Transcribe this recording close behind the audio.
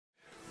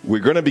We're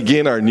going to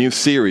begin our new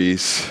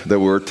series that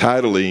we're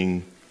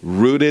titling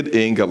Rooted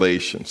in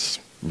Galatians.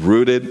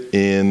 Rooted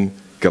in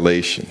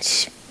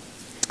Galatians.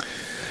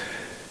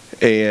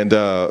 And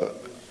I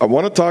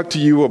want to talk to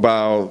you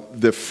about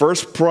the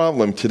first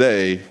problem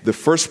today, the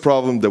first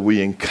problem that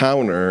we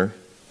encounter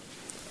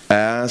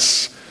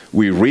as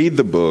we read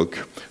the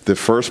book, the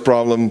first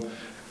problem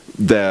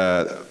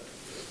that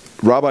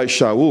Rabbi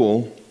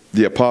Shaul,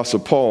 the Apostle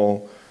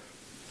Paul,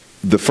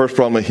 the first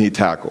problem he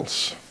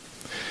tackles.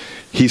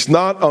 He's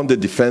not on the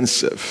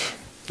defensive.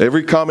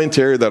 Every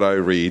commentary that I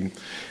read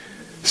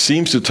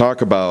seems to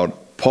talk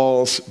about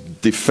Paul's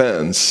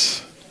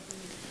defense.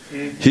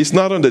 He's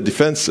not on the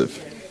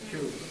defensive.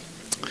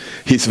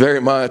 He's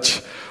very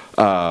much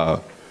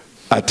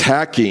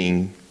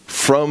attacking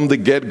from the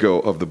get-go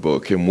of the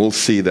book, and we'll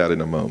see that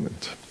in a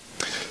moment.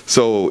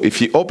 So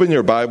if you open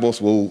your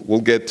Bibles,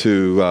 we'll get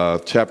to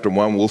chapter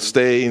 1. We'll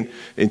stay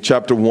in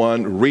chapter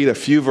 1, read a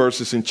few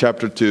verses in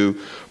chapter 2,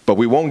 but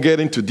we won't get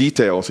into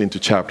details into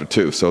chapter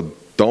 2. So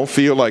don't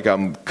feel like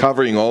I'm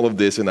covering all of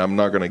this and I'm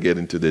not going to get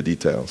into the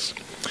details.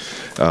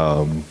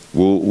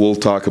 We'll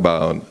talk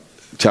about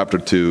chapter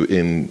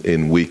 2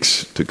 in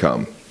weeks to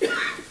come.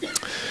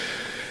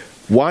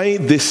 Why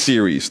this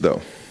series,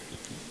 though?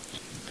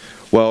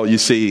 Well, you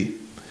see,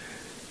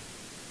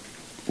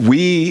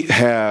 we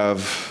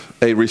have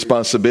a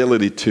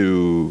responsibility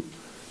to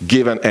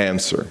give an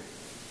answer.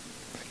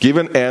 Give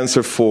an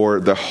answer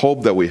for the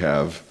hope that we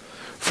have,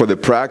 for the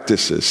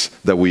practices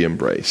that we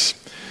embrace.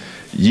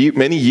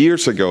 Many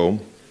years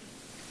ago,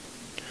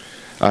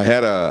 I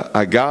had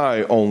a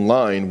guy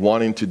online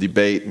wanting to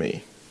debate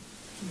me.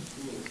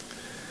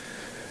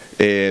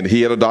 And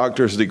he had a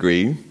doctor's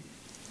degree,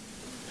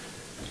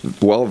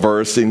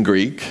 well-versed in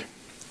Greek.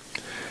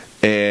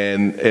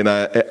 And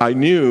I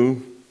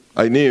knew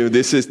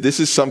this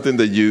is something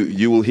that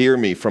you will hear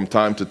me from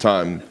time to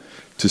time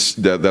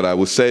that I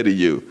will say to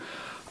you,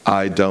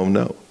 I don't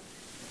know.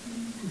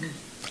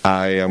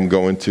 I am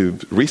going to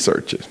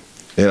research it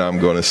and I'm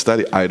going to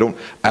study.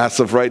 As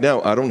of right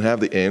now, I don't have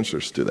the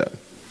answers to that.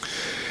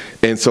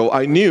 And so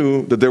I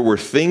knew that there were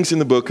things in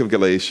the book of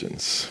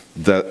Galatians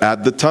that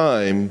at the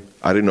time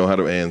I didn't know how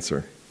to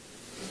answer.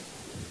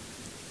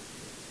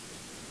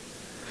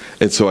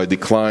 And so I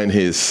declined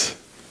his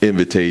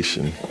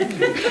invitation.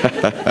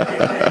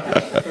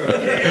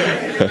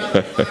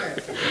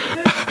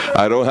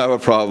 I don't have a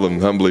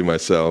problem humbling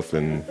myself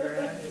and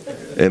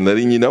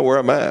letting you know where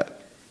I'm at.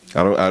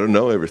 I don't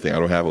know everything. I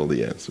don't have all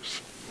the answers.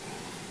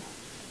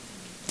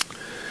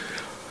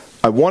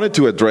 I wanted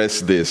to address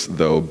this,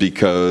 though,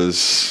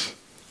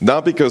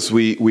 not because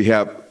we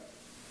have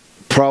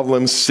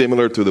problems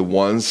similar to the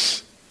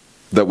ones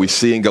that we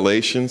see in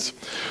Galatians,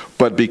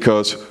 but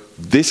because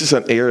this is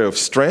an area of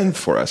strength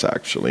for us,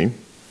 actually.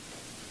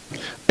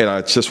 And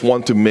I just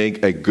want to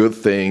make a good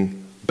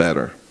thing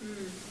better.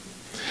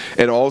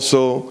 And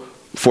also,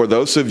 for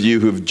those of you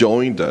who've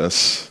joined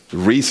us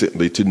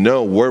recently, to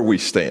know where we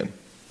stand.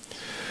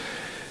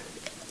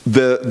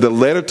 The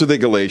letter to the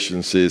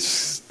Galatians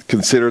is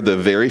considered the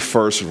very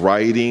first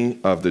writing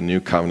of the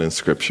New Covenant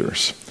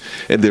Scriptures.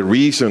 And the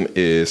reason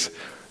is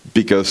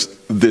because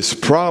this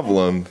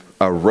problem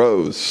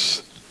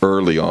arose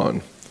early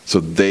on. So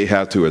they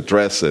had to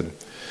address it.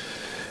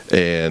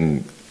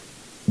 And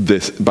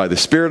by the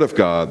Spirit of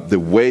God, the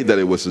way that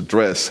it was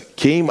addressed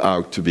came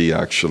out to be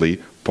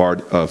actually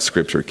part of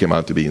Scripture, came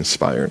out to be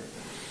inspired.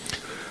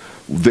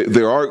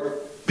 There are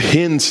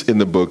hints in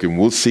the book, and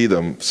we'll see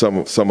them, some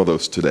of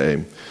those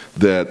today,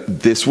 that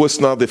this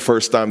was not the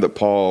first time that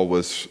Paul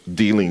was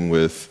dealing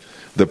with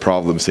the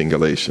problems in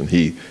Galatians.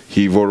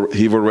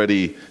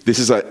 This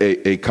is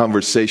a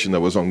conversation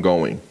that was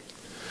ongoing,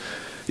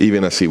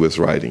 even as he was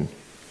writing.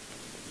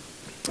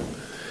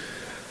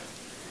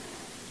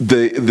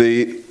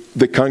 The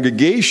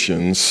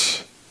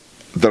congregations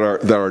that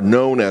are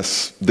known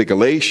as the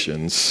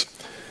Galatians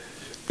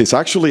is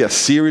actually a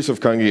series of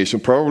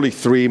congregations, probably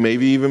 3,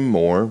 maybe even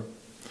more,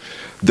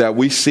 that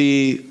we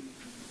see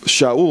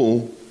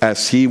Shaul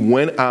as he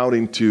went out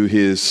into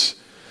he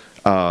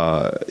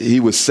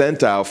was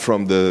sent out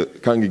from the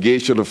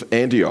congregation of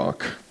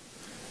Antioch,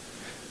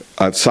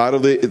 outside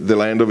of the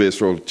land of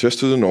Israel, just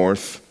to the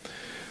north,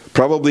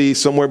 probably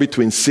somewhere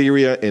between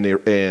Syria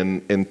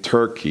and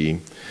Turkey.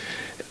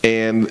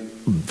 And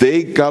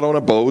they got on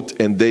a boat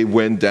and they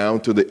went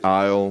down to the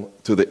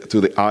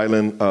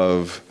island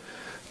of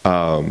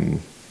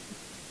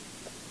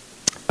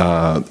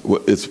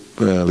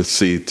let's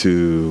see,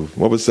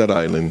 what was that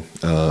island?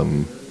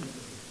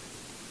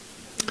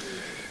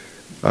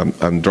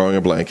 I'm drawing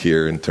a blank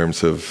here in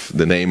terms of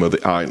the name of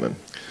the island.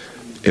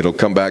 It'll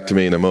come back to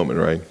me in a moment,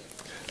 right?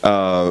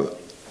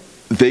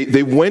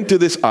 They went to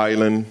this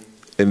island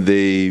and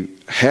they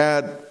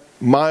had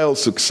mild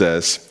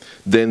success.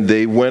 Then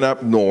they went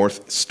up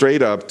north,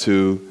 straight up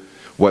to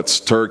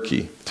what's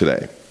Turkey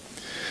today.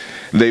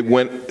 They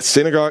went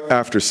synagogue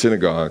after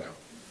synagogue,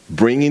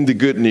 bringing the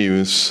good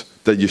news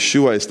that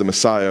Yeshua is the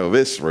Messiah of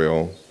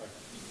Israel.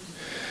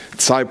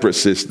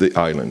 Cyprus is the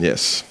island,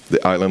 yes,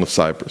 the island of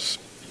Cyprus.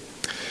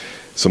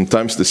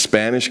 Sometimes the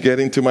Spanish get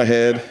into my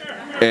head.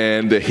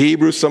 And the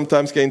Hebrew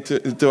sometimes came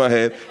into my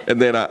head,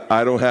 and then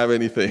I don't have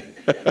anything.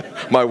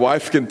 My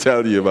wife can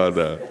tell you about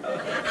that.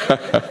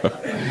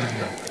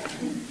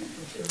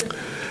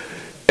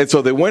 And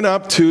so they went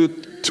up to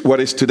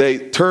what is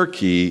today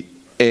Turkey,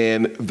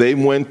 and they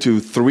went to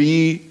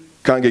three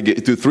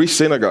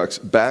synagogues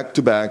back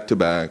to back to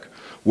back,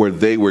 where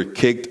they were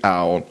kicked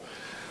out,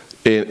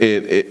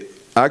 and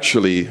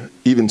actually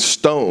even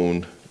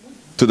stoned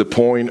to the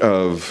point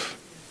of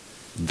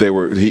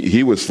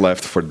he was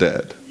left for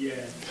dead. Yeah.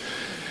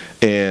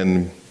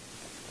 And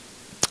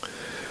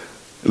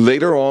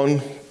later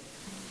on,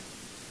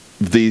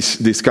 these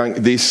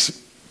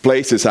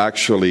places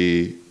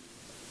actually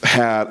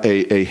had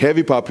a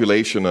heavy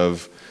population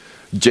of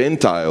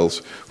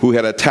Gentiles who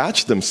had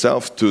attached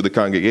themselves to the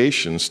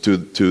congregations, to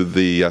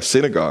the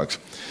synagogues,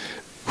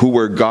 who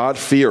were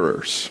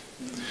God-fearers.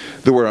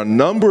 There were a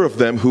number of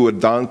them who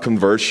had done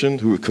conversion,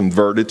 who had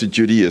converted to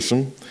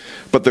Judaism,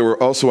 but there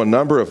were also a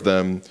number of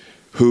them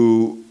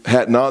who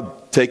had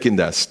not taken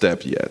that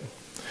step yet.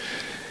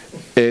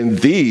 And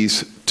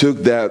these took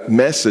that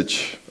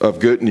message of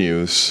good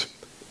news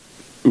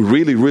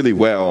really, really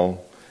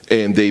well,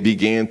 and they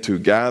began to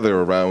gather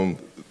around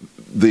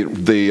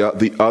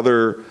the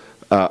other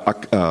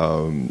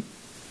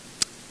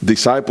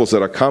disciples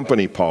that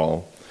accompanied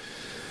Paul,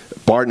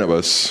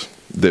 Barnabas,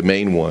 the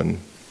main one.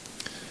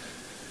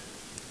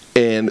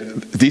 And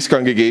these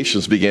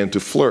congregations began to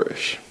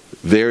flourish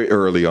very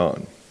early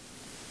on.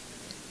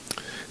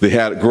 They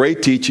had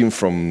great teaching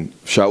from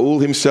Shaul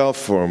himself,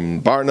 from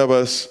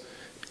Barnabas,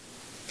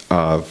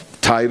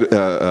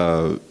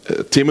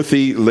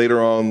 Timothy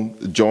later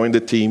on joined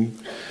the team.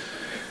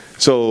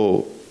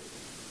 So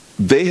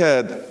they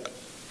had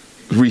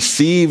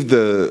received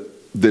the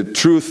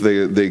truth,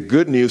 the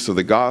good news of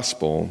the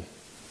gospel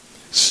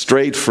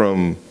straight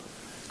from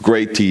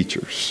great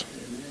teachers.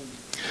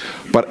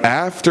 But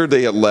after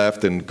they had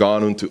left and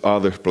gone into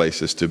other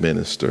places to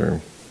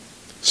minister,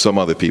 some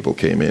other people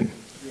came in.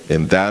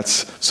 And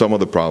that's some of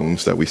the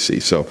problems that we see.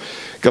 So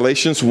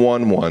Galatians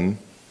 1:1.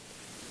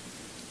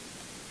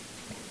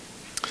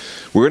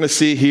 We're going to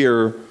see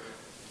here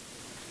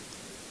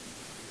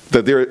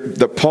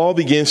that Paul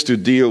begins to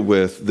deal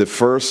with the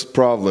first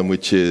problem,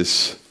 which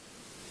is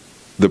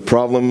the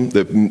problem,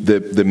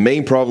 the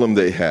main problem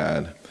they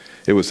had.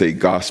 It was a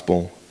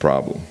gospel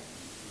problem.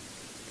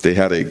 They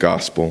had a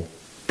gospel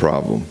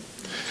problem.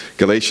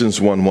 Galatians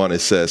 1:1, it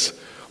says,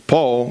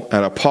 Paul,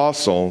 an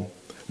apostle,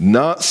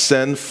 not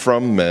sent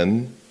from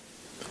men,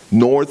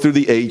 nor through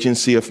the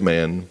agency of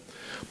man,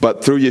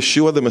 but through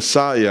Yeshua the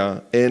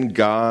Messiah and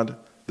God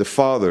the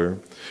Father,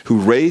 who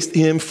raised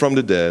him from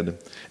the dead,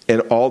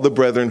 and all the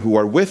brethren who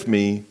are with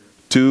me,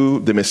 to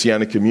the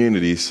Messianic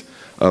communities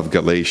of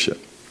Galatia.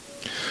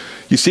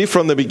 You see,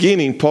 from the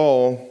beginning,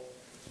 Paul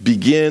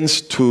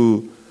begins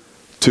to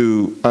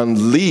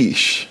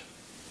unleash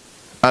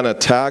an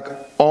attack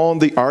on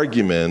the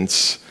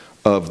arguments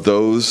of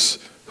those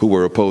who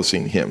were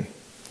opposing him.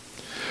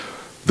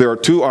 There are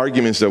two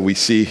arguments that we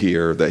see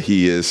here that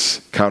he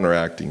is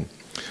counteracting.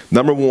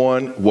 Number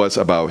one was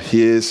about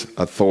his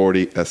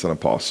authority as an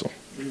apostle.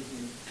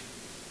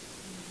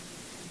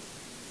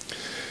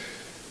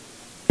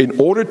 In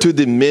order to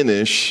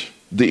diminish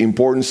the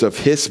importance of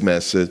his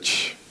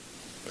message,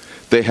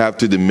 they have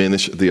to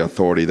diminish the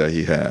authority that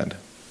he had.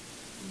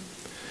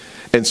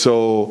 And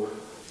so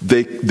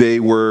they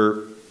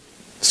were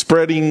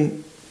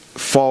spreading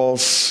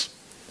false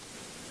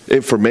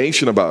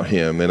information about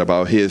him and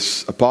about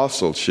his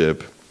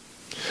apostleship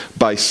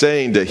by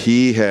saying that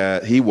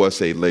he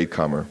was a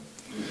latecomer,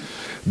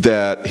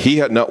 that he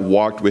had not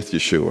walked with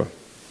Yeshua,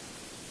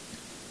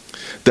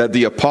 that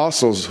the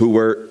apostles who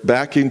were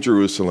back in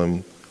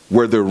Jerusalem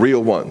were the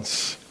real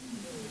ones,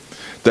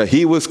 that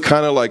he was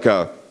kind of like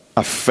a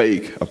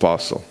fake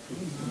apostle.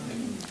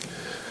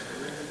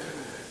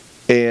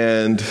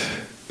 And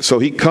so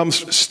he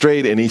comes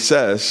straight and he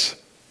says,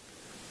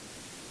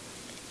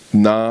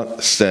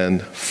 not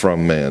sent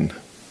from man.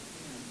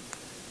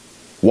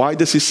 Why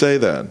does he say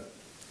that?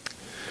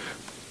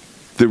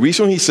 The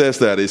reason he says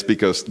that is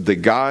because the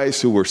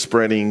guys who were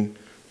spreading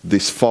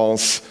these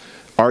false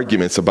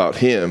arguments about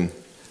him,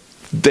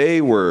 they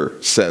were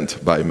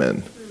sent by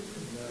men.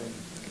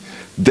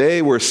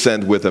 They were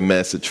sent with a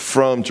message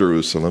from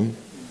Jerusalem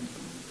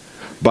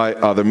by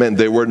other men.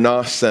 They were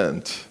not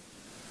sent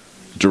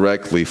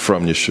directly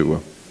from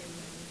Yeshua.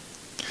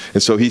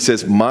 And so he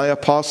says, my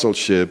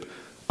apostleship,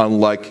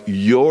 unlike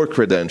your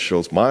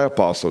credentials, my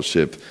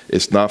apostleship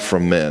is not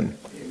from men.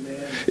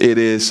 Amen. It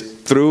is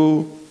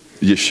through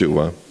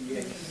Yeshua,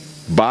 yes,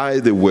 by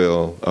the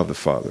will of the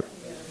Father,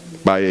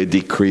 by a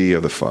decree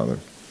of the Father.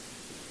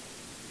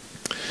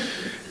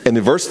 And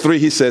in verse 3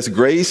 he says,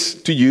 grace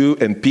to you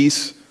and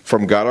peace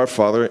from God our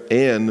Father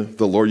and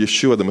the Lord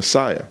Yeshua the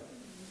Messiah,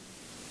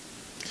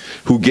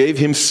 who gave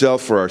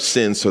himself for our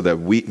sins so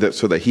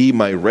that he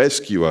might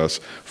rescue us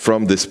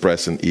from this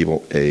present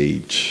evil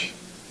age,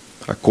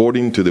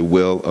 according to the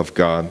will of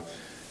God,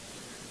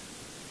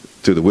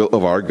 to the will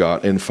of our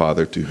God and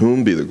Father, to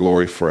whom be the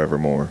glory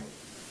forevermore.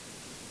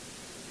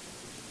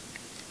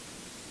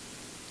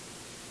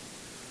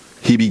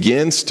 he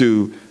begins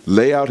to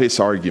lay out his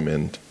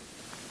argument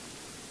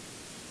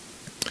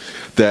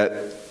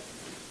that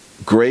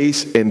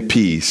grace and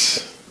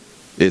peace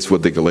is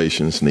what the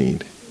Galatians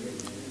need.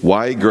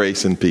 Why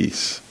grace and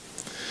peace?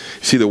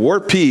 See, the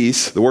word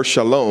peace, the word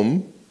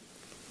shalom,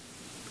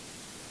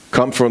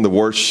 comes from the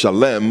word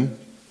shalem,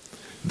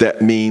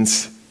 that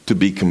means to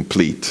be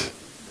complete.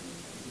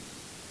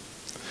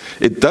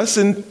 It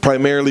doesn't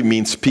primarily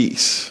mean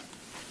peace.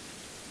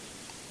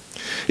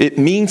 It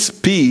means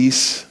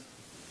peace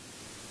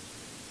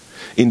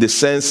in the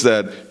sense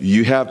that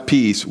you have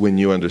peace when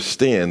you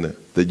understand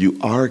that you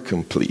are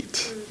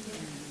complete,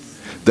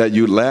 that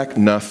you lack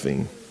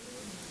nothing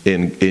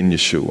in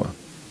Yeshua.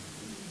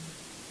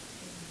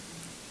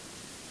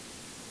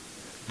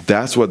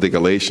 That's what the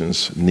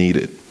Galatians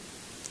needed.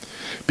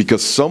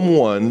 Because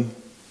someone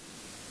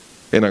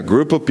and a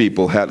group of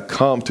people had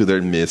come to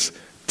their midst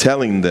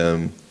telling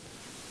them,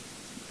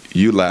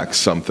 you lack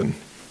something.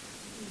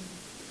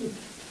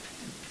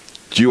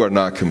 You are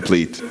not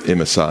complete in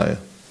Messiah.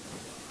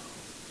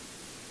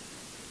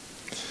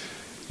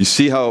 You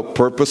see how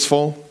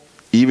purposeful,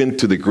 even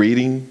to the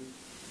greeting,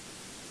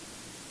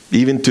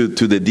 even to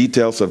the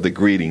details of the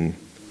greeting,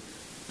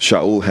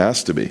 Shaul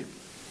has to be.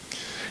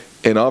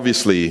 And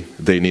obviously,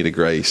 they needed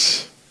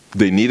grace.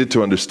 They needed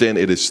to understand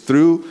it is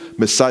through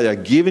Messiah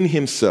giving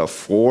himself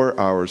for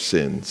our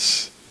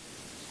sins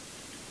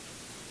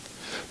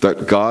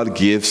that God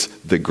gives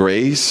the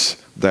grace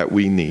that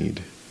we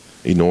need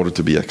in order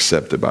to be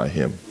accepted by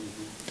him.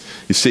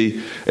 You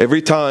see,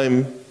 every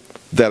time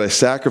that a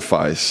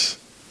sacrifice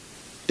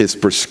is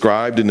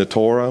prescribed in the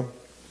Torah,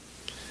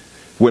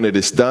 when it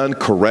is done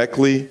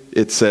correctly,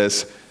 it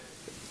says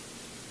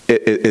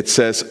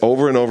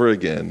over and over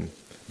again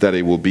that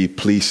it will be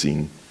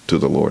pleasing to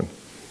the Lord.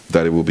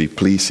 That it will be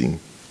pleasing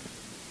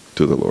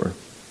to the Lord.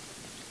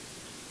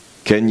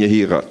 Ken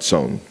yehi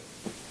ratzon.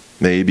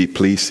 May it be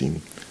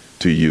pleasing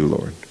to you,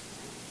 Lord.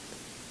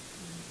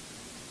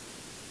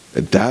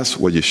 And that's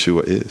what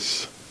Yeshua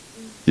is.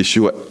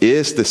 Yeshua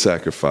is the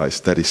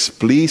sacrifice that is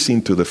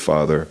pleasing to the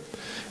Father,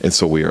 and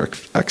so we are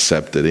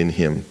accepted in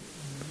him.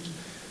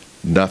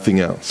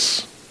 Nothing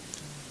else.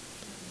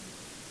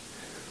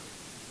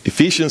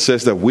 Ephesians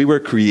says that we were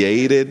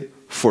created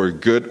for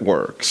good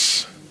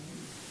works.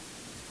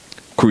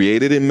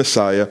 Created in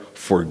Messiah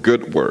for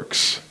good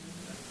works.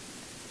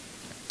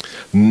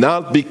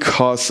 Not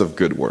because of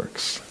good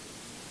works,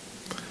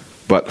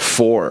 but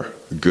for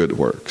good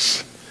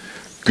works.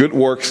 Good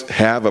works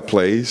have a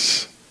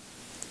place,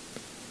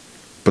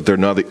 but they're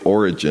not the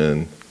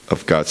origin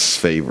of God's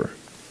favor.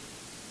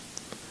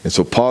 And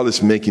so Paul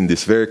is making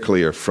this very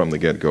clear from the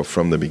get-go,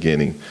 from the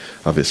beginning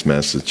of his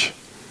message.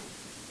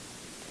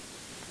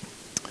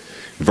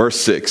 Verse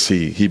 6,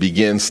 he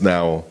begins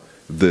now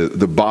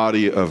the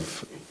body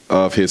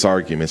of his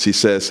arguments. He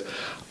says,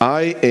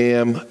 I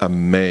am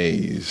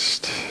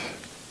amazed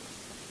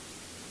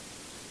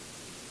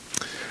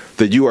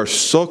that you are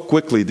so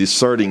quickly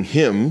deserting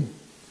him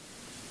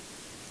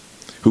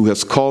who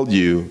has called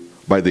you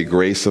by the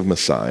grace of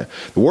Messiah.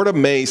 The word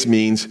amazed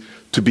means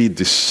to be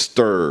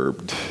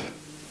disturbed.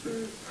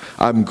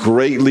 I'm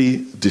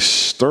greatly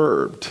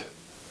disturbed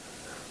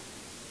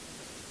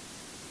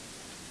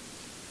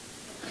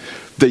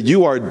that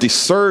you are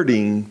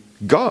deserting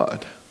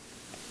God.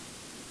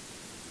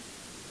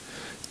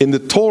 In the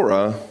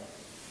Torah,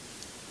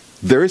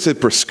 there is a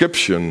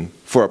prescription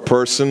for a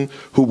person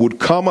who would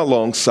come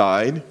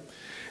alongside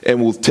and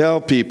will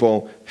tell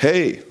people,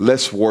 hey,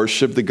 let's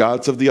worship the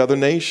gods of the other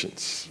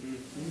nations.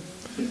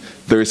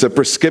 There is a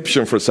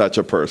prescription for such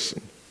a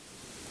person.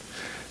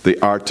 They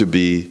are to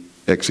be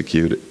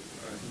executed.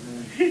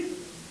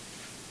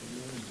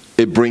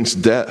 It brings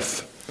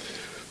death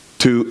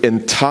to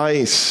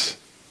entice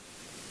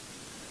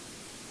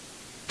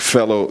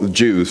fellow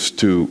Jews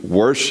to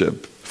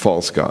worship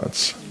false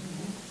gods.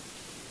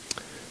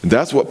 And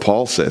that's what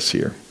Paul says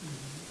here.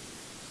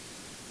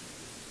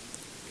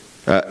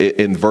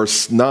 In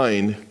verse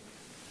 9,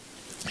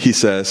 he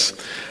says,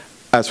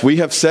 as we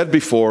have said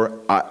before,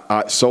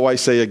 so I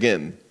say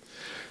again,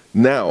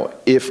 now,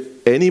 if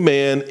any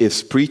man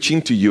is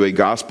preaching to you a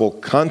gospel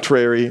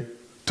contrary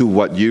to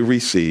what you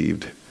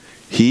received,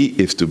 he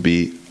is to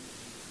be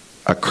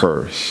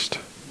accursed,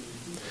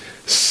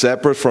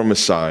 separate from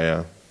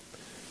Messiah,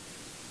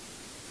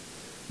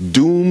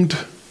 doomed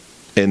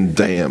and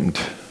damned.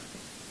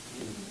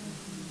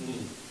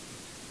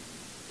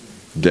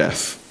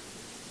 Death.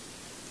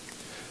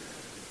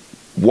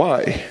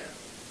 Why?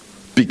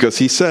 Because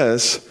he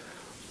says,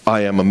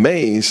 I am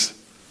amazed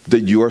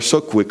that you are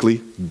so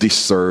quickly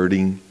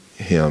deserting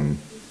him.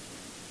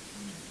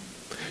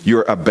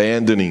 You're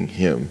abandoning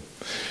him.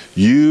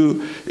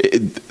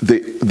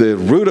 The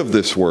root of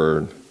this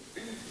word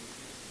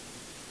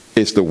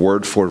is the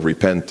word for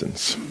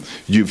repentance.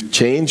 You've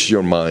changed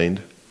your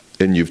mind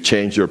and you've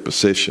changed your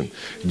position.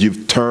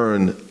 You've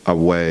turned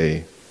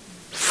away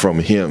from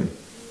him.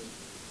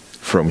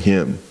 From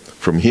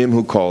him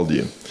who called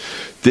you.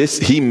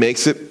 He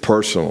makes it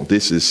personal.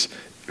 This is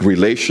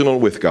relational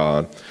with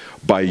God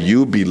by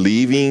you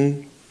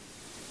believing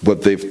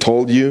what they've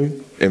told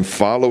you and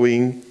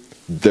following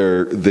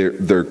their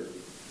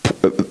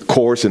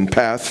course and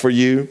path for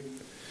you,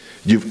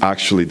 you've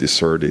actually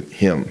deserted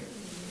him.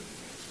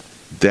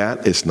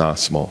 That is not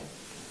small.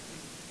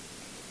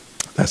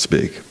 That's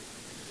big.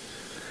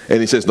 And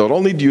he says, not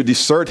only do you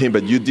desert him,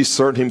 but you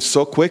desert him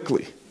so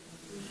quickly.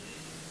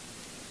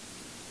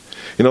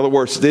 In other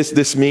words,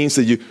 this means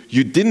that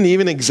you didn't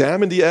even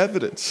examine the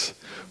evidence.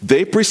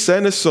 They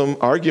presented some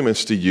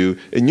arguments to you,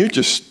 and you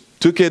just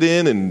took it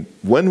in and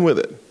went with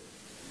it.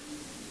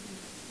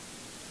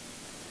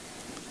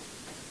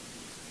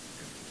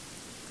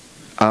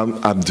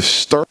 I'm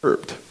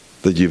disturbed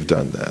that you've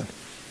done that.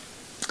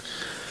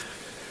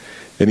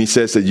 And he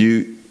says that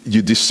you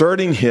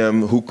deserting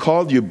him who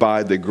called you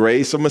by the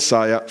grace of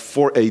Messiah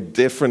for a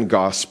different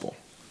gospel.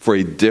 For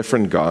a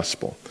different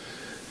gospel.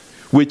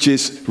 Which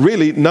is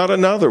really not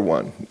another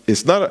one.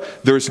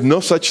 There's no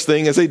such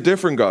thing as a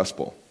different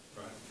gospel.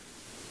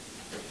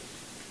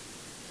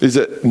 It's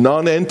a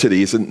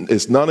non-entity.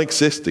 It's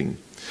non-existing.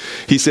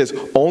 He says,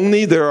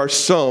 only there are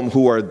some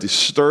who are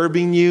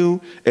disturbing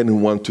you and who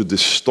want to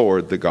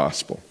distort the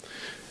gospel.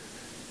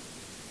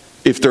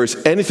 If there's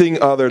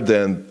anything other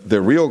than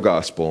the real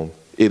gospel,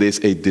 it is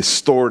a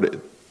distorted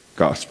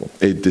gospel,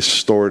 a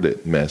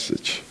distorted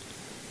message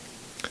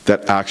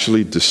that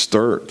actually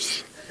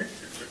disturbs,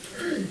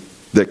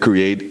 that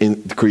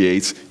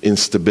creates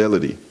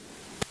instability.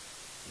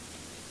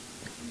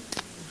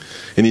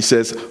 And he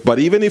says, but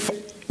even if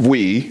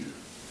we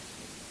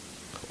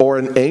or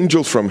an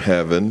angel from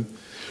heaven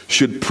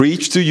should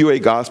preach to you a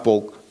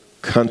gospel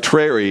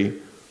contrary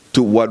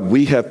to what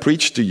we have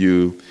preached to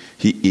you,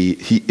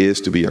 he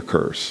is to be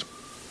accursed.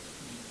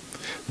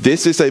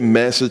 This is a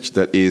message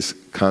that is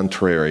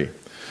contrary.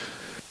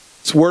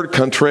 This word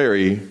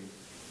contrary,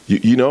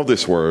 you know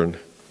this word,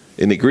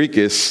 in the Greek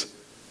is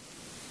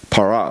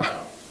para,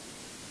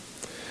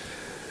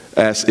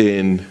 as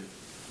in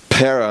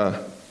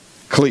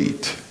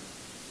paraclete.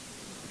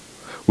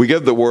 We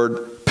get the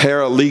word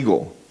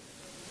paralegal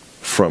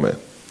from it,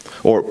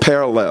 or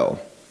parallel.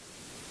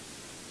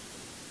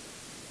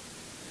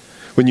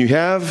 When you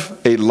have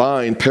a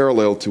line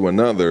parallel to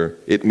another,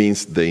 it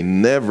means they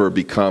never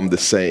become the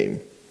same.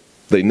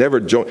 They never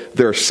join.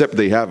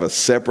 They have a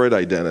separate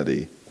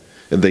identity,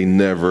 and they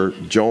never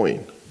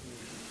join.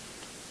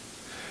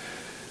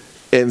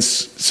 And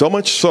so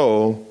much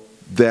so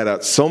that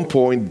at some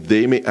point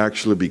they may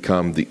actually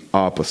become the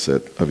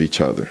opposite of each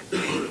other.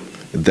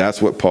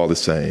 That's what Paul is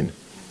saying.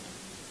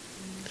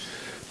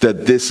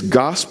 That this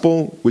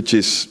gospel, which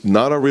is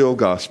not a real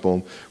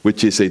gospel,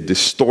 which is a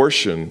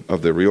distortion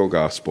of the real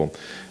gospel,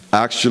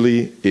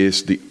 actually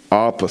is the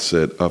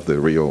opposite of the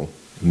real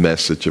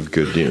message of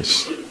good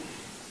news.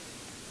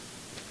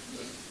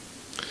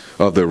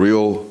 Of the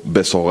real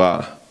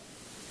besorah,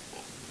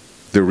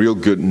 the real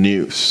good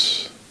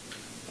news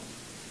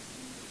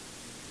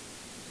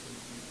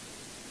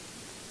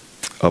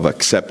of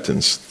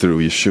acceptance through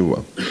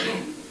Yeshua.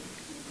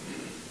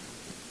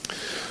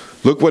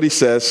 Look what he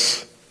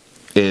says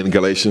in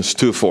Galatians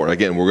 2:4.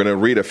 Again, we're going to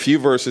read a few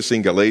verses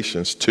in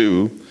Galatians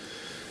 2,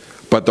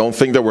 but don't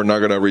think that we're not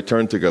going to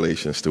return to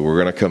Galatians 2. We're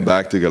going to come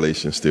back to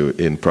Galatians 2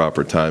 in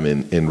proper time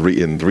and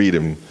read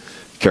them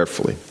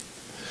carefully.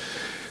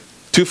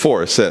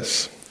 2:4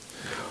 says,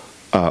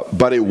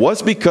 but it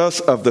was because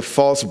of the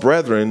false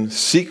brethren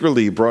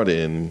secretly brought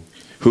in,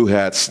 who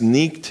had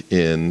sneaked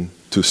in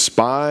to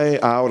spy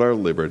out our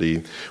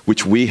liberty,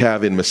 which we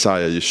have in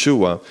Messiah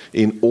Yeshua,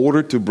 in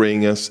order to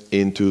bring us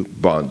into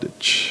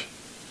bondage.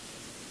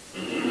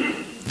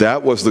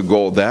 That was the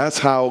goal. That's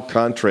how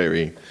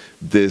contrary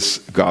this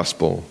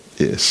gospel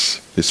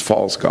is, this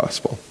false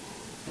gospel.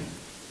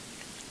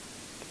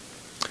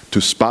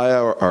 To spy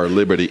out our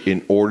liberty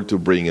in order to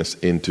bring us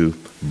into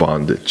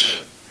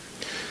bondage.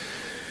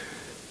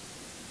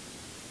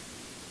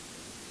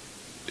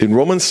 In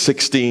Romans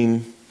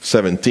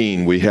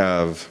 16:17, we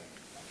have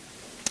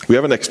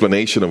an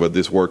explanation of what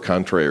this word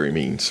contrary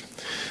means.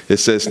 It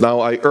says, now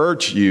I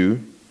urge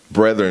you,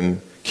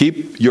 brethren,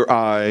 keep your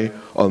eye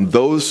on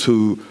those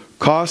who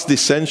cause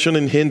dissension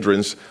and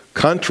hindrance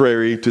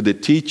contrary to the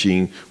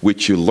teaching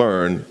which you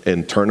learn,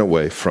 and turn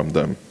away from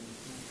them.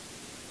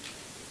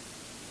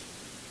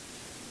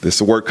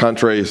 The word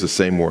contrary is the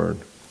same word.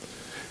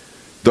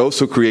 Those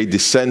who create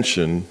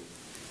dissension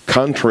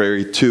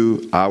contrary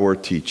to our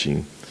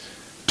teaching,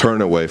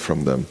 turn away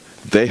from them.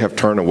 They have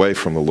turned away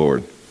from the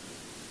Lord.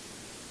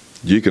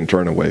 You can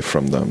turn away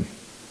from them.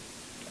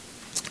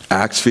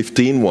 Acts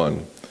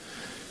 15:1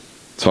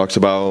 talks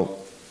about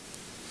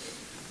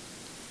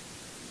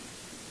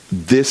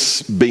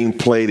this being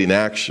played in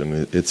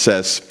action. It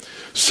says,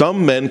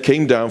 some men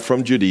came down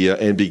from Judea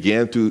and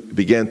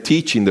began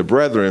teaching the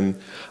brethren,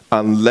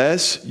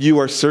 unless you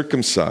are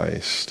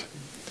circumcised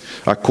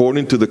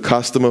according to the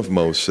custom of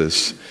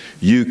Moses,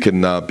 you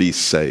cannot be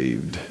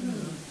saved.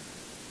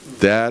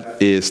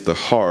 That is the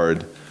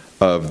heart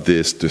of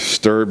this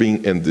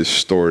disturbing and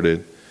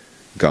distorted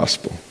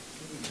gospel.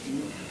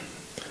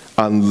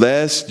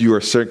 Unless you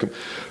are circumcised.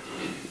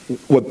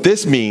 What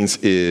this means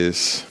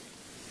is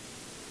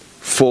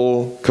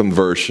full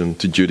conversion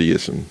to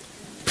Judaism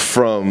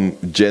from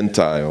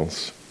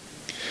Gentiles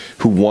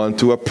who want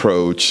to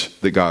approach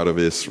the God of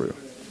Israel.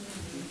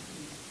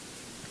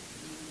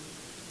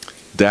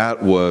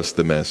 That was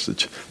the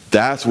message.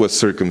 That's what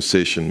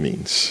circumcision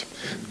means.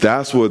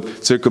 That's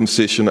what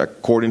circumcision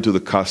according to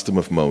the custom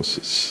of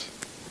Moses.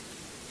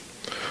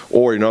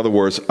 Or in other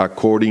words,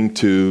 according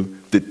to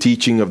the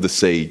teaching of the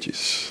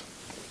sages.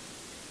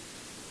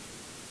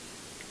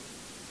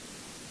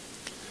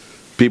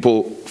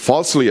 People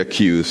falsely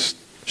accused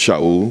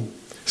Shaul,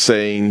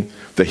 saying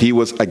that he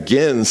was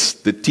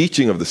against the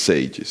teaching of the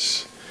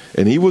sages.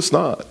 And he was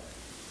not.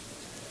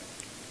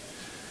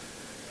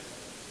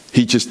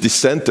 He just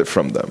dissented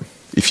from them.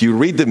 If you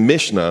read the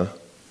Mishnah,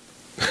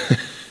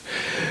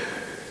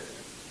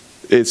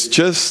 it's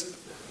just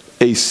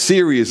a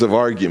series of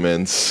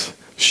arguments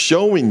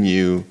showing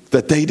you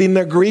that they didn't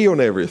agree on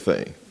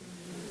everything.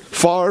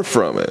 Far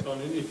from it.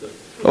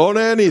 On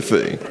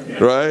anything,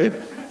 right?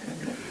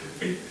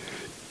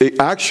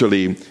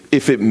 Actually,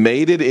 if it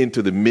made it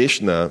into the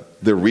Mishnah,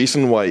 the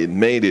reason why it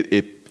made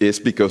it is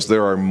because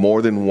there are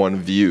more than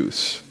one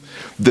views.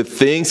 The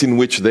things in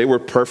which they were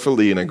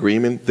perfectly in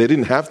agreement, they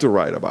didn't have to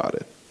write about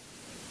it.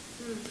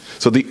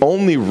 So they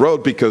only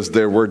wrote because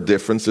there were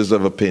differences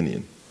of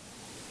opinion.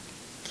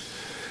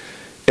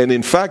 And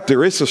in fact,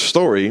 there is a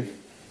story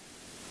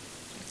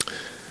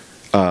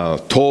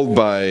told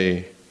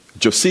by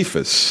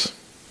Josephus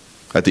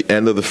at the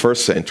end of the 1st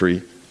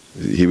century.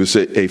 He was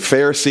a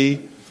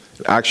Pharisee,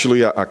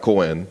 actually a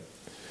Cohen.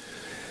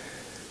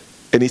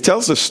 And he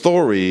tells a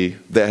story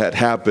that had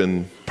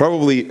happened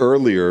probably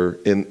earlier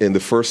in the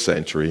 1st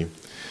century.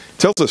 He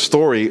tells a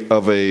story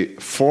of a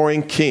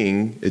foreign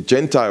king, a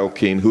Gentile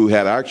king, who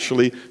had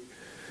actually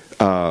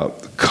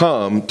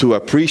come to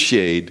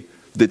appreciate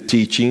the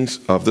teachings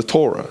of the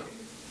Torah.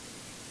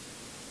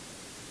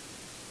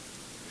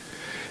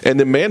 And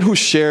the man who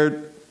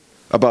shared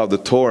about the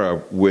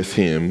Torah with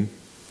him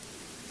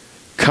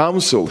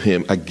counseled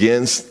him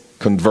against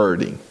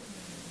converting.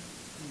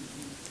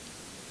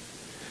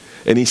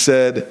 And he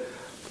said,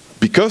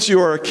 because you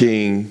are a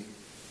king,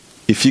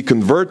 if you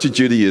convert to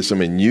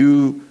Judaism, and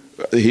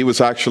he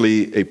was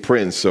actually a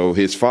prince, so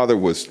his father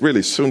was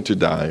really soon to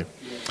die.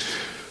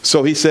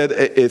 So he said,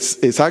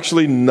 it's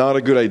actually not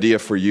a good idea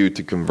for you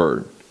to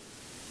convert,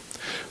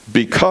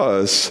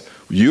 because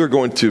you're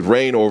going to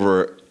reign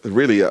over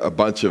really a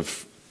bunch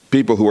of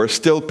people who are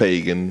still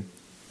pagan.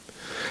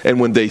 And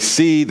when they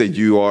see that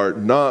you are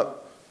not,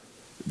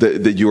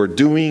 that you are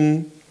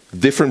doing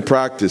different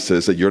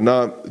practices, that you're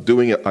not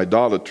doing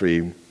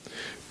idolatry,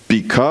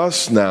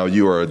 because now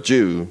you are a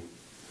Jew,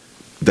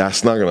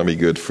 that's not going to be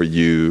good for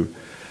you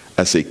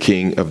as a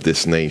king of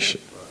this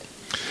nation.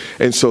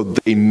 And so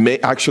they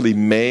actually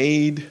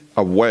made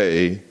a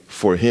way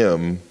for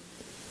him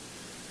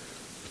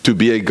to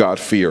be a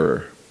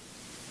God-fearer,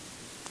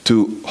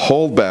 to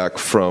hold back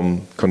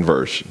from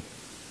conversion.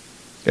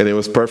 And it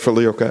was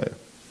perfectly okay.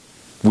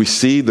 We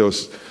see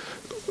those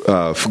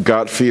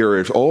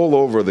God-fearers all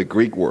over the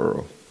Greek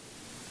world.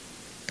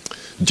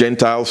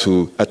 Gentiles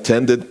who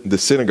attended the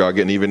synagogue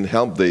and even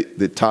helped, they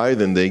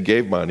tithed and they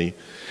gave money.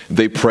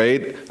 They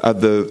prayed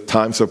at the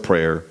times of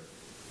prayer.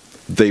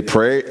 They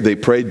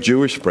prayed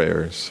Jewish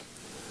prayers,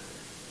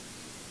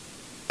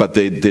 but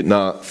they did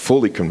not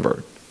fully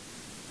convert.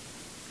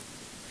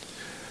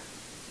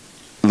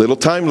 A little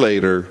time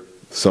later,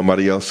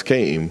 somebody else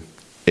came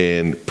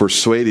and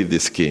persuaded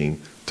this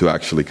king to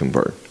actually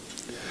convert.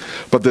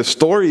 But the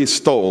story is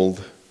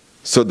told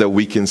so that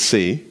we can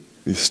see,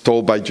 it's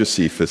told by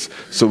Josephus,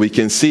 so we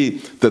can see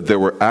that there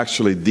were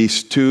actually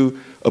these two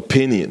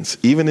opinions,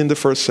 even in the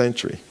 1st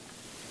century.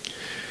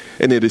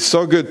 And it is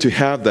so good to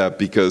have that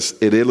because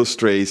it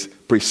illustrates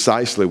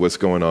precisely what's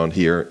going on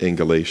here in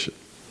Galatia.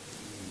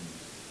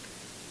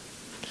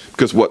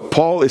 Because what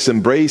Paul is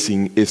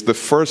embracing is the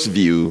first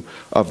view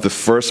of the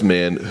first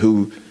man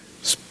who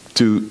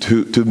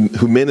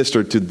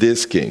ministered to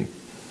this king.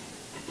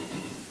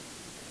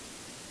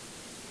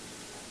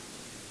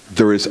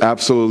 There is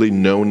absolutely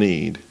no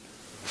need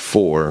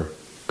for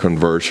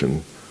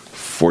conversion,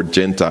 for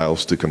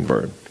Gentiles to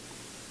convert.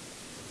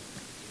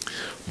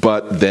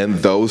 But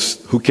then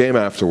those who came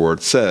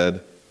afterward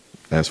said,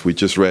 as we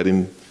just read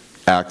in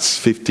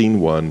Acts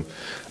 15:1,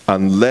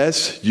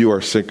 unless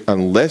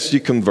you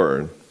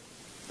convert,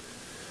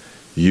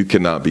 you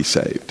cannot be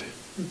saved.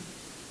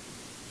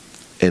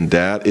 And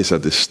that is a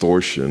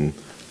distortion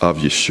of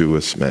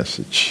Yeshua's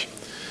message.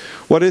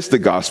 What is the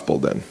gospel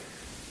then?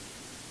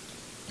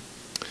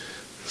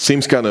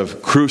 Seems kind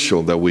of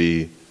crucial that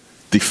we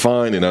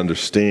define and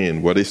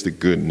understand what is the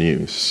good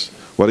news.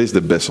 What is the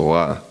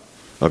Besorah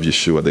of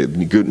Yeshua,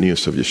 the good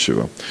news of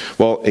Yeshua?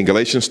 Well, in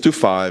Galatians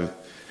 2:5,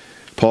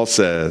 Paul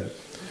said,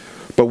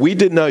 but we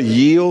did not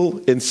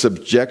yield in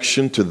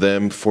subjection to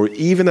them for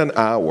even an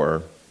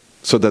hour,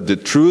 so that the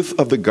truth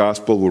of the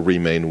gospel will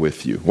remain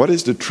with you. What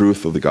is the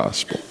truth of the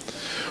gospel?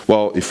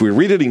 Well, if we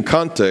read it in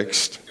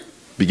context,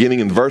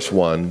 beginning in verse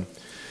 1,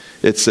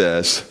 it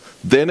says,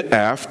 then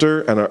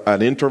after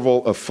an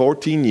interval of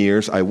 14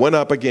 years, I went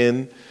up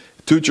again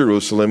to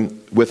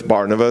Jerusalem with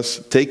Barnabas,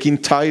 taking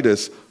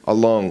Titus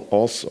along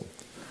also.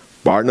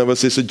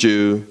 Barnabas is a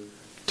Jew,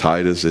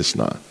 Titus is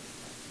not.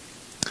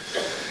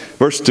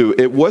 Verse 2,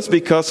 it was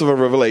because of a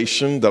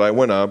revelation that I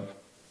went up,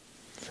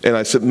 and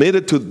I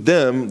submitted to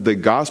them the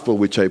gospel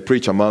which I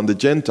preach among the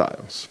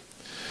Gentiles.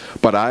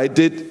 But I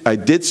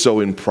did so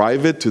in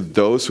private to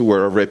those who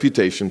were of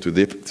reputation, to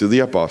the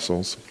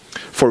apostles,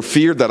 for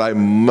fear that I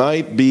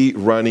might be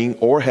running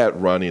or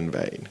had run in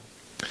vain.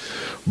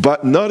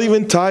 But not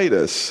even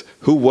Titus,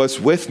 who was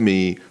with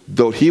me,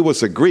 though he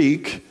was a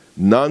Greek,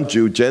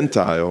 non-Jew,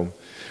 Gentile,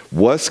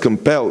 was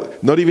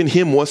compelled, not even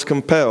him was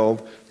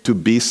compelled to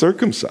be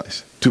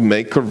circumcised, to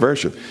make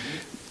conversion.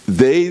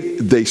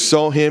 They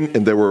saw him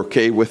and they were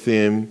okay with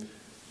him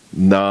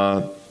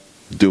not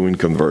doing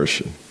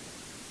conversion.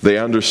 They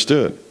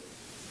understood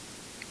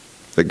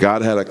that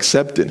God had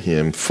accepted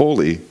him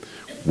fully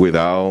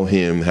without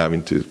him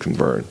having to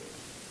convert.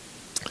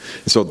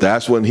 So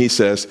that's when he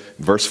says,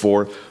 verse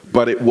 4,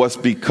 but it was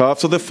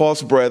because of the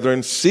false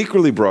brethren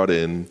secretly brought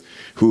in,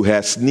 who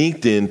had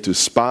sneaked in to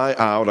spy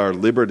out our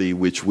liberty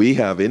which we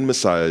have in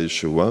Messiah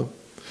Yeshua,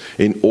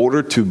 in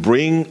order to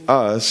bring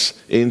us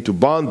into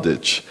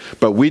bondage,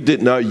 but we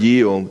did not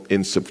yield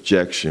in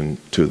subjection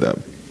to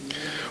them.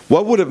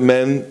 What would have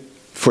meant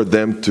for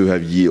them to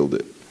have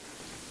yielded?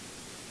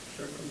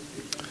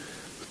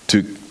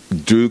 To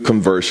do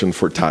conversion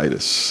for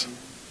Titus.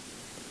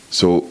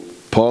 So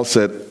Paul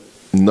said,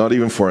 not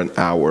even for an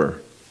hour.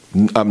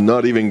 I'm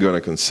not even going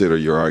to consider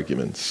your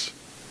arguments.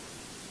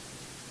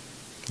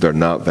 They're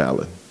not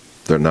valid.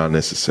 They're not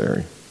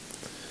necessary.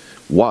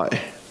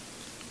 Why?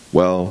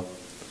 Well,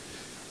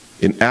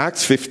 in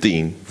Acts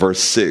 15,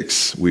 verse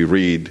 6, we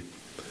read,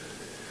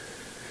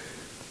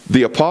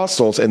 the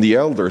apostles and the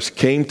elders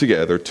came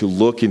together to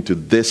look into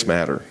this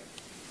matter.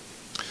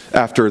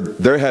 After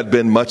there had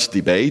been much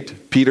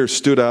debate, Peter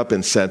stood up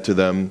and said to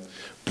them,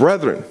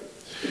 brethren,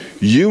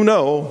 you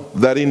know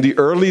that in the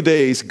early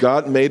days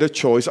God made a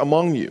choice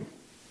among you,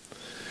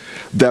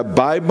 that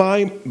by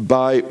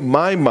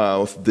my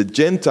mouth the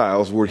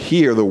Gentiles would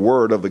hear the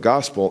word of the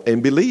gospel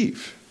and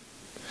believe.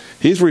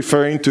 He's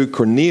referring to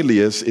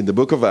Cornelius in the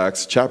book of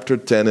Acts, chapter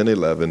 10 and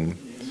 11,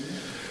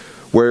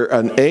 where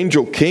an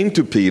angel came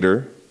to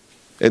Peter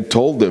and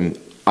told him,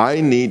 I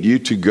need you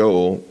to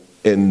go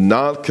and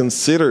not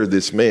consider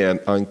this man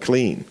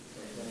unclean,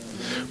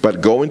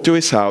 but go into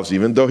his house,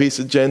 even though he's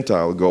a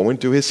Gentile, go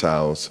into his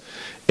house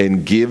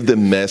and give the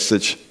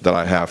message that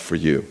I have for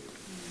you.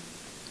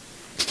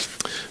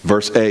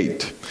 Verse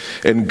 8,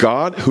 and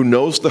God, who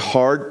knows the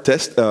heart,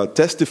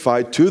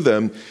 testified to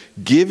them,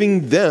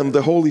 giving them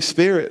the Holy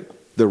Spirit,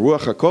 the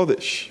Ruach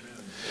HaKodesh,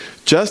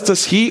 just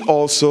as he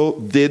also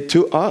did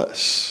to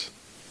us.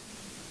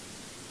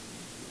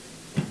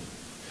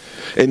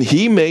 And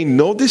he made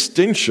no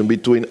distinction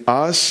between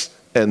us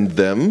and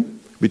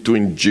them,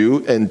 between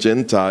Jew and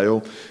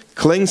Gentile,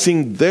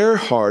 cleansing their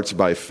hearts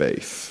by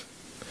faith.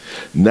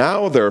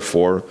 Now,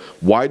 therefore,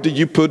 why do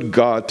you put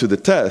God to the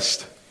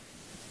test?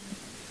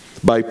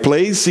 By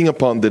placing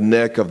upon the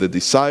neck of the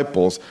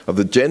disciples, of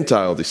the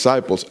Gentile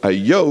disciples, a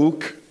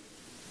yoke,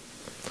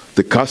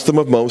 the custom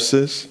of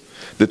Moses,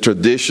 the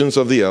traditions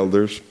of the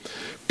elders,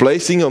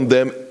 placing on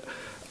them,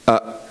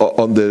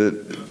 on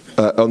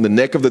the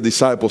neck of the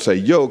disciples, a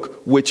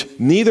yoke which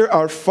neither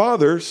our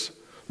fathers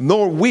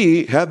nor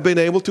we have been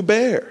able to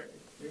bear.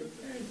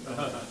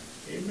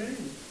 Amen.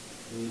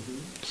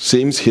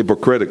 Seems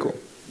hypocritical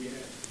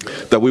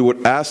that we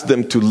would ask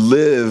them to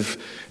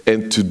live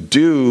and to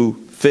do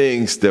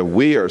things that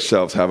we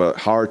ourselves have a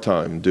hard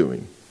time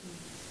doing.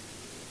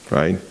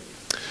 Right?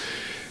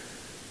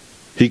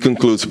 He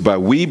concludes,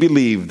 but we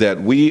believe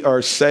that we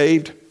are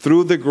saved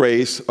through the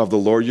grace of the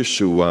Lord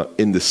Yeshua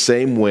in the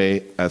same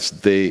way as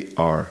they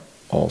are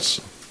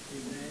also.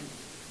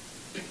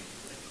 Amen.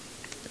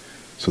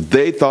 So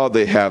they thought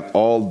they had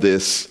all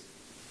this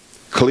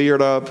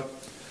cleared up,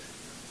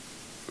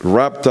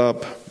 wrapped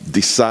up,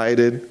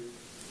 decided,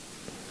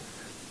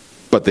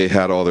 but they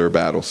had all their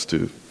battles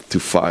to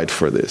fight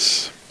for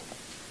this.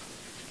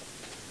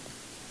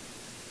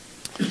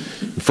 In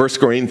 1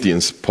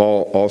 Corinthians,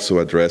 Paul also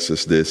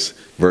addresses this.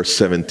 Verse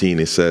 17,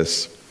 he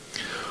says,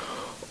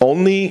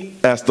 only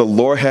as the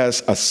Lord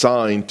has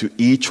assigned to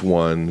each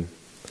one,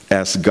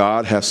 as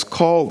God has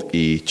called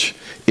each,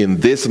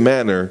 in this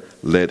manner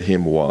let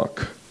him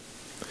walk.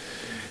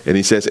 And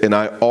he says, and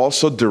I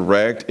also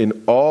direct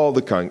in all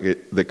the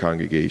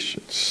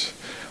congregations.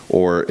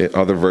 Or in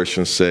other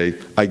versions say,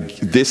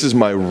 this is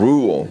my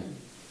rule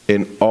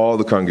in all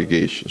the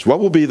congregations. What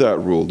will be that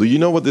rule? Do you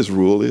know what this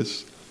rule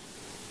is?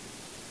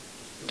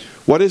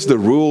 What is the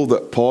rule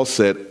that Paul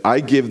said, I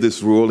give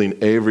this rule in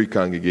every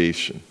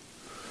congregation?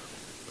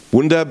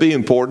 Wouldn't that be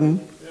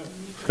important?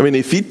 I mean,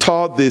 if he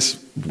taught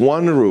this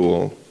one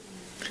rule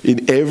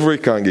in every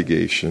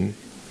congregation,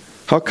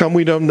 how come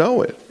we don't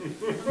know it?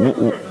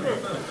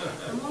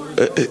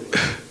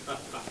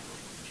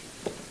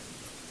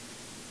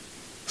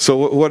 So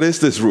what is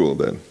this rule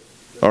then?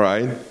 All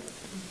right.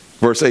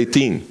 Verse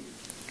 18.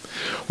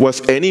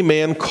 Was any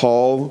man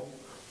called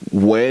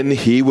when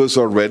he was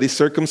already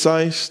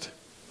circumcised?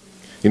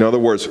 In other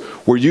words,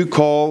 were you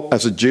called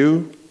as a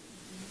Jew?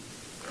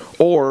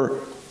 Or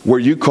were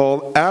you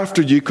called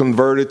after you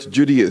converted to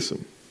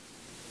Judaism?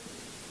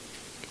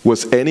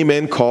 Was any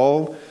man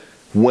called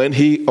when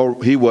he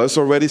was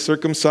already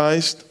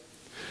circumcised?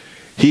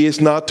 He is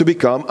not to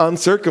become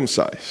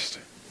uncircumcised.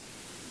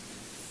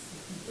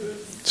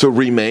 So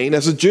remain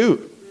as a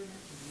Jew.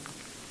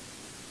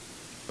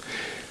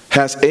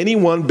 Has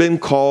anyone been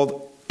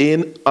called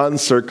in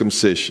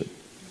uncircumcision?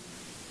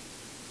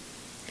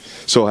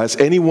 So has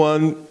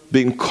anyone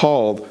been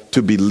called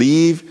to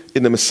believe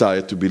in the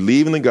Messiah, to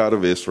believe in the God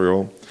of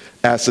Israel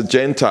as a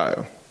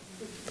Gentile?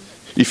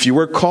 If you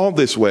were called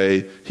this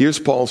way, here's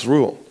Paul's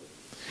rule.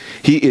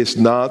 He is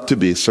not to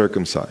be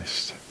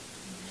circumcised.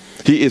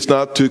 He is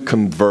not to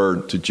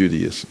convert to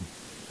Judaism.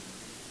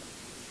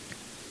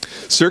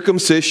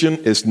 Circumcision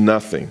is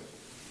nothing.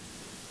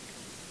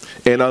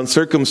 And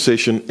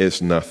uncircumcision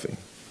is nothing.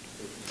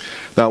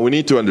 Now we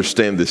need to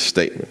understand this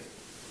statement.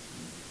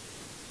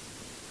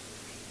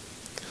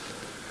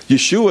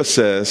 Yeshua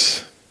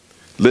says,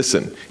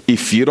 listen,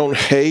 if you don't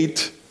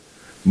hate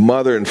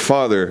mother and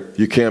father,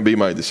 you can't be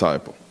my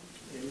disciple.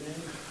 Amen.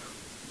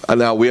 And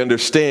now we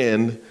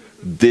understand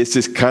this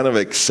is kind of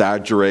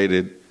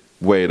exaggerated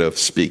way of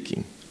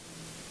speaking.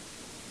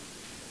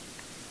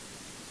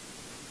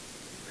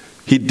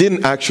 He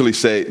didn't actually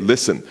say,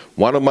 listen,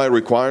 one of my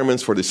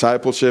requirements for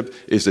discipleship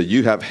is that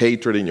you have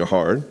hatred in your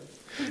heart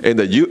and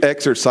that you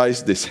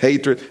exercise this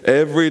hatred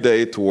every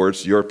day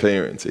towards your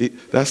parents.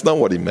 That's not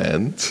what he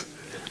meant.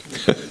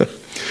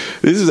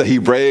 This is a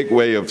Hebraic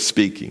way of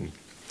speaking.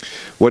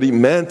 What he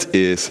meant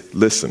is,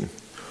 listen,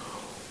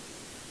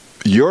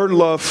 your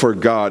love for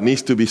God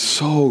needs to be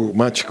so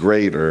much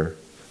greater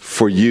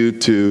for you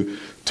to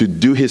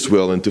do his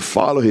will and to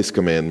follow his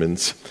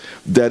commandments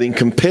that in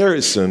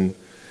comparison,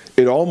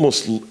 it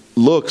almost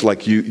looks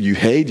like you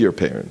hate your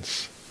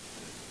parents.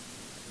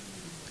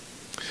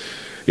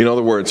 In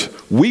other words,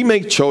 we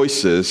make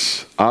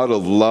choices out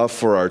of love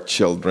for our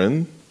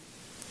children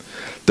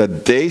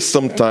that they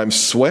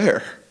sometimes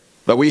swear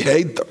that we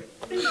hate them.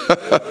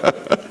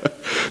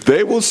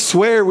 They will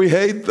swear we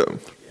hate them.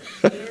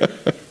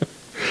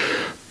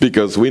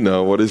 Because we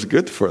know what is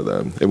good for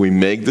them. And we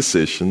make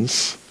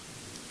decisions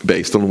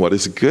based on what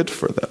is good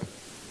for them.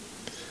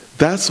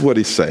 That's what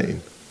he's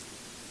saying.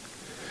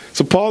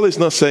 So Paul is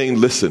not saying,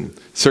 listen,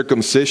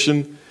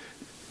 circumcision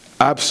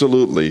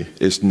absolutely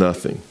is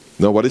nothing.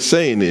 No, what he's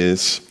saying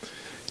is,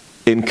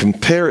 in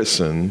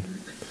comparison,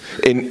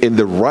 in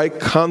the right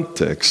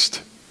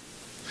context,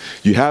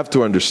 you have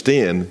to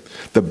understand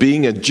that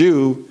being a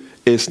Jew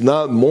is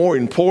not more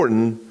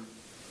important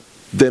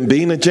than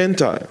being a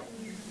Gentile.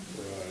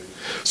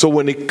 So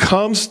when it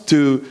comes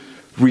to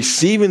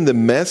receiving the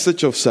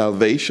message of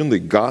salvation, the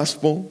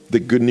gospel, the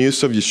good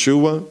news of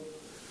Yeshua,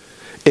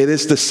 it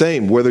is the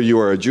same whether you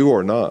are a Jew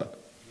or not.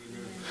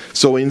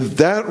 So in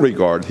that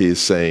regard, he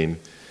is saying,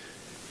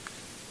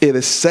 it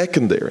is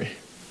secondary.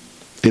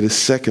 It is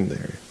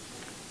secondary.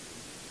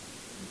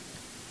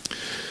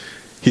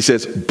 He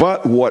says,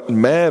 but what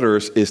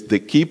matters is the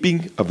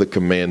keeping of the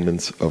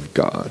commandments of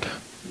God.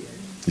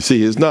 You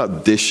see, he's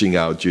not dishing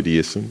out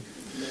Judaism.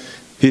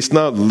 He's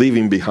not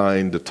leaving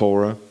behind the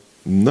Torah.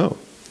 No.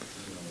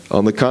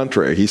 On the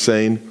contrary, he's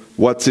saying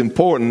what's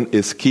important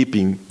is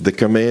keeping the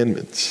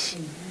commandments.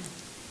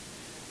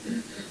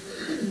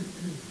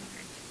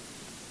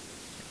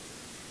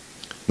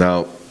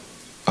 Now,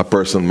 a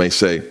person may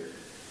say,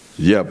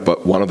 yeah,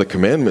 but one of the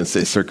commandments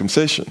is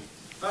circumcision.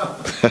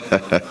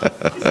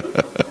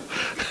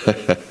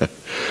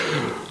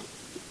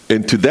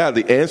 And to that,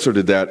 the answer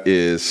to that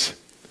is,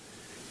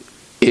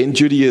 in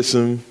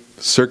Judaism,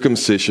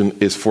 circumcision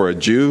is for a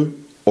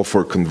Jew or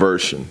for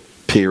conversion,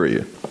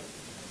 period.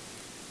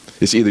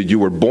 It's either you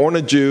were born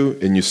a Jew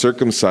and you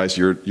circumcise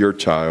your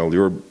child,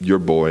 your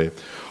boy,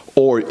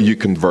 or you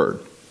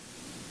convert.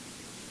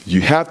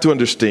 You have to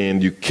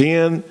understand you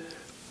can't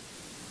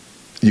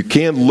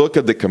look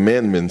at the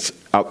commandments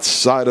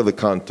outside of the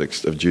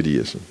context of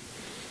Judaism.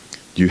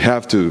 You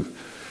have to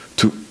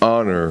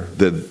honor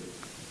that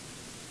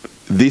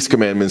these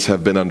commandments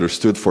have been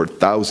understood for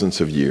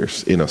thousands of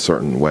years in a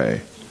certain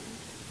way.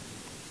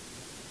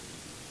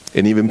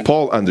 And even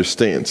Paul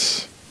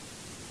understands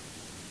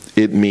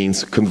it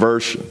means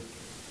conversion.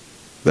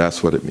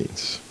 That's what it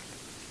means.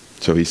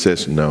 So he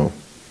says no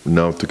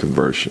to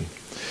conversion.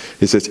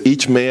 He says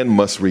each man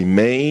must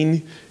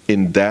remain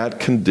in that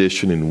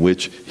condition in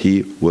which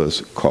he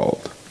was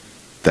called.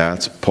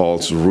 That's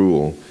Paul's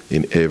rule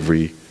in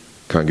every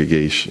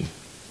congregation.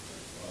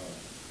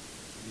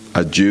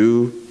 A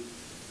Jew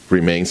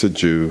remains a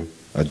Jew,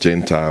 a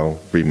Gentile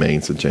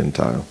remains a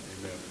Gentile.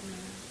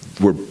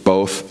 We're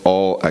both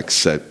all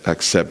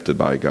accepted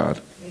by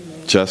God,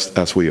 just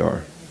as we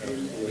are.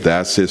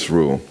 That's his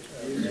rule.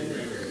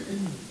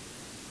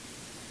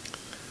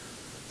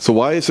 So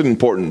why is it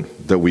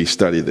important that we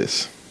study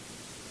this?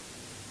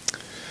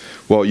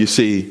 Well, you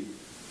see,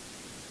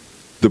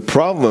 the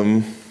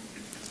problem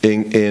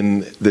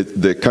in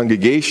the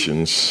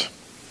congregations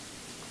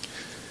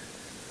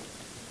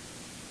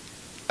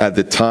at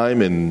the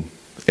time and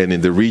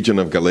in the region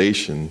of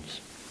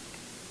Galatians,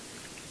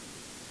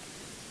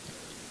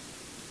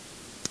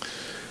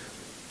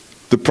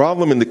 the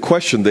problem and the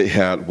question they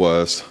had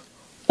was,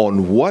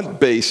 on what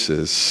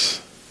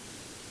basis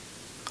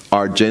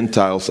are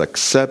Gentiles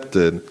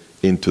accepted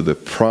into the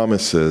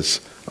promises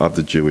of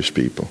the Jewish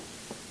people?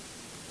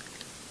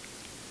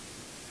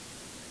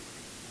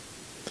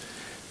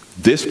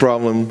 This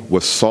problem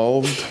was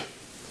solved.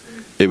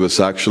 It was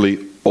actually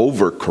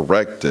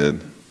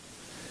overcorrected,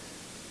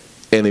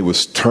 and it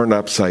was turned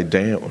upside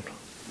down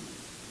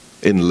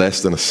in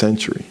less than a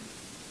century.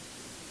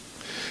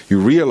 You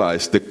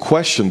realize the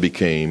question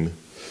became,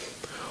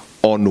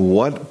 on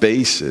what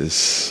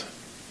basis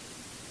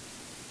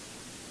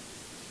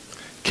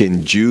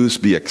can Jews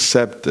be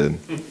accepted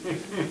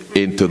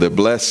into the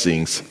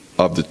blessings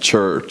of the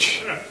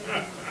church?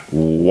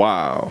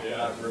 Wow.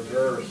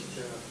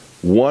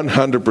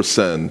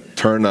 100%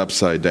 turned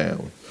upside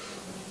down.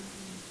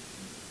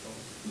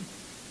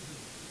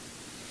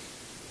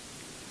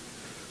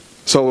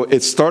 So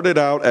it started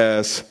out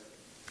as,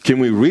 can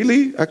we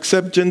really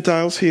accept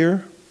Gentiles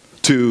here?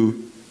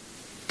 To,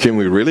 can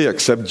we really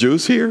accept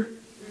Jews here?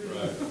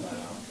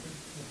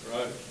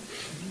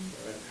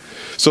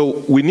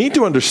 So we need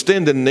to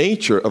understand the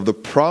nature of the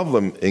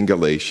problem in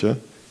Galatia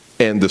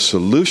and the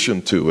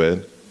solution to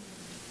it,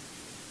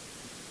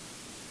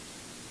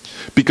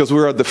 because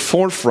we're at the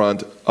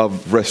forefront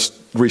of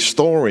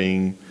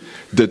restoring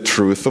the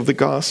truth of the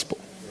gospel.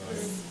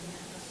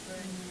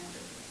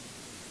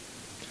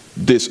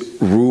 This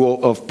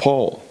rule of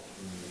Paul,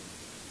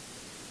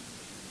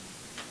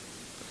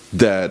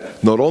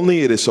 that not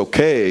only it is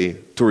okay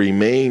to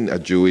remain a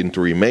Jew and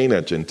to remain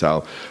a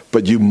Gentile,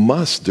 but you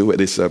must do it.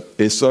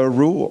 It's a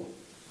rule.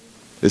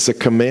 It's a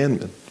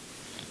commandment.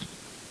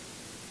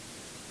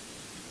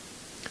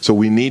 So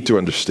we need to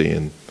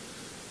understand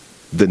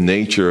the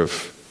nature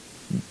of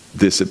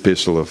this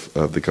epistle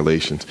of the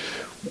Galatians.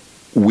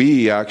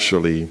 We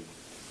actually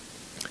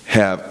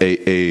have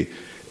a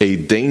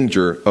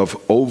danger of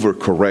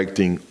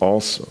overcorrecting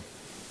also.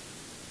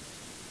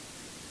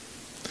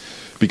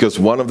 Because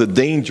one of the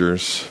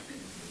dangers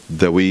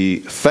that we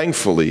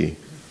thankfully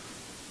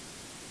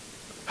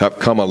have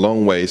come a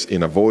long ways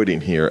in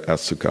avoiding here at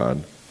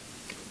Sukkat,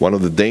 one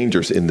of the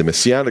dangers in the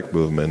Messianic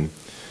movement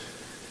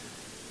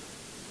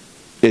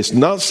is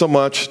not so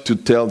much to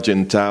tell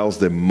Gentiles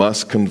they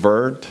must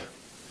convert,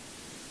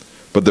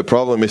 but the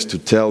problem is to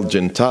tell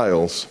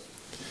Gentiles,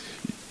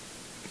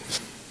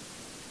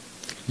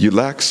 you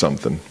lack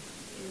something.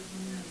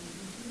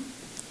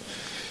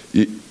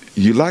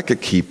 You lack a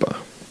kippah.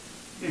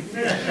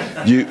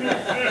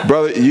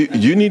 Brother,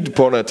 you need to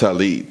put on a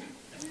talit.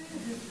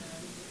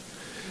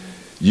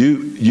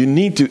 You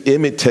need to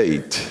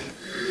imitate.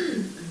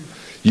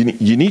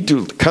 You need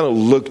to kind of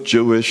look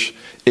Jewish,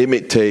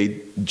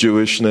 imitate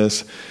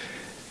Jewishness.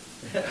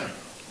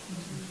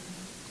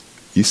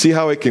 You see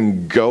how it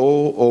can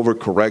go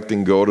overcorrect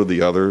and go to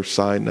the other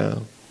side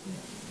now?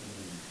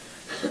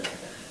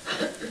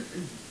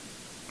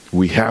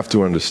 We have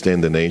to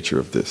understand the nature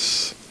of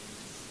this.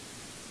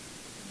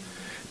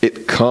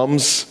 It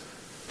comes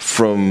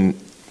from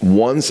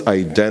one's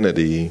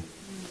identity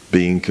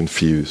being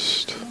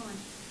confused.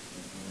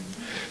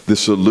 The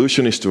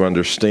solution is to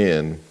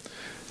understand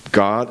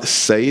God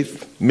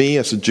saved me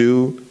as a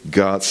Jew.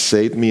 God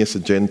saved me as a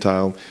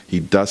Gentile.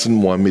 He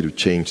doesn't want me to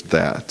change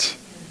that.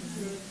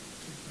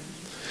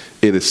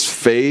 It is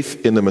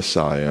faith in the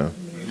Messiah,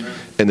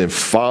 and then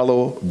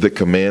follow the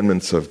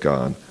commandments of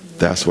God.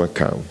 That's what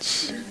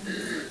counts.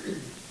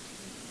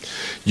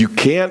 You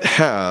can't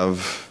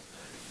have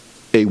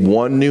a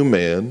one new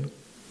man,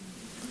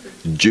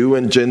 Jew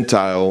and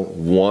Gentile,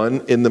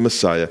 one in the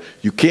Messiah.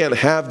 You can't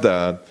have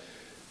that.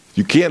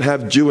 You can't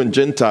have Jew and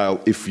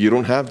Gentile if you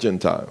don't have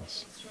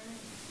Gentiles.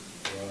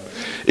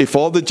 If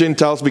all the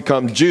Gentiles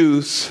become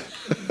Jews,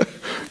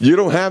 you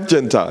don't have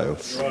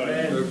Gentiles.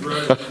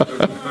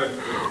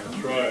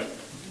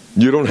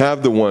 You don't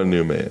have the one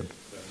new man.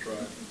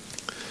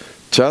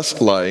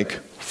 Just like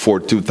for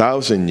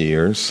 2,000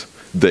 years,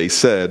 they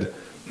said,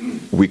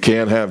 we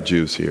can't have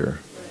Jews here.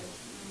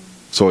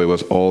 So it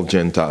was all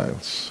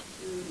Gentiles.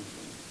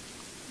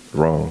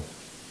 Wrong.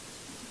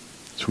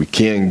 So we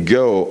can't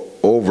go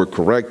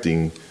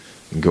overcorrecting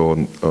and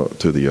go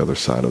to the other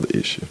side of the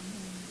issue.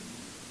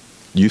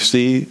 You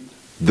see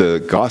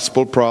the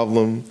gospel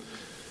problem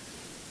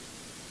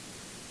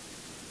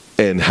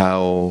and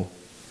how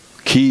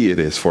key it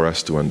is for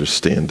us to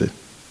understand it,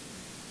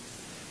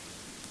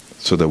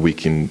 so that we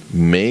can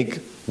make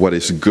what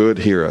is good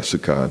here at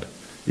Sukkat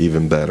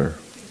even better.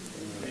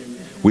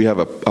 We have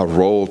a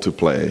role to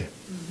play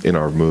in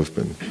our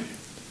movement,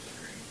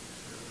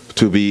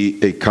 to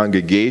be a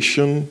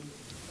congregation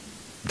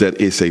that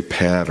is a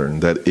pattern,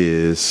 that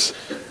is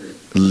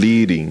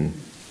leading,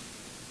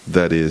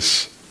 that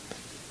is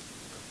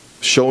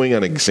showing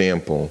an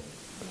example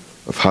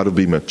of how to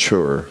be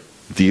mature,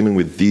 dealing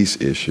with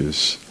these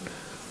issues,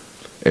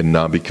 and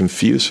not be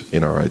confused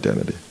in our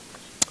identity.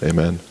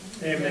 Amen.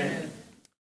 Amen.